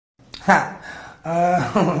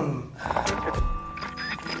The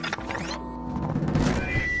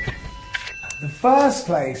first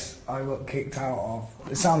place I got kicked out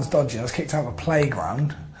of, it sounds dodgy, I was kicked out of a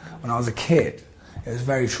playground when I was a kid. It was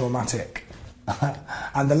very traumatic.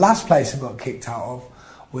 And the last place I got kicked out of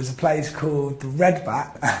was a place called the Red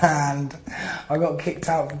Bat, and I got kicked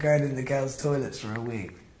out for going in the girls' toilets for a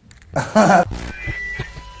week. The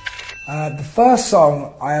first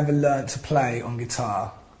song I ever learnt to play on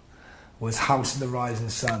guitar was House of the Rising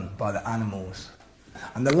Sun by the Animals.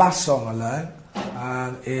 And the last song I learnt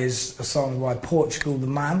is a song by Portugal the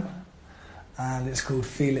Man, and it's called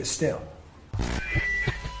Feel It Still.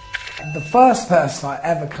 The first person I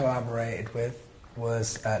ever collaborated with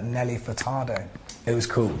was Nelly Furtado. It was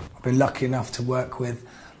cool. I've been lucky enough to work with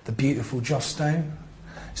the beautiful Joss Stone.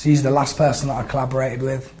 She's the last person that I collaborated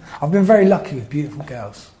with. I've been very lucky with beautiful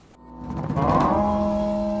girls.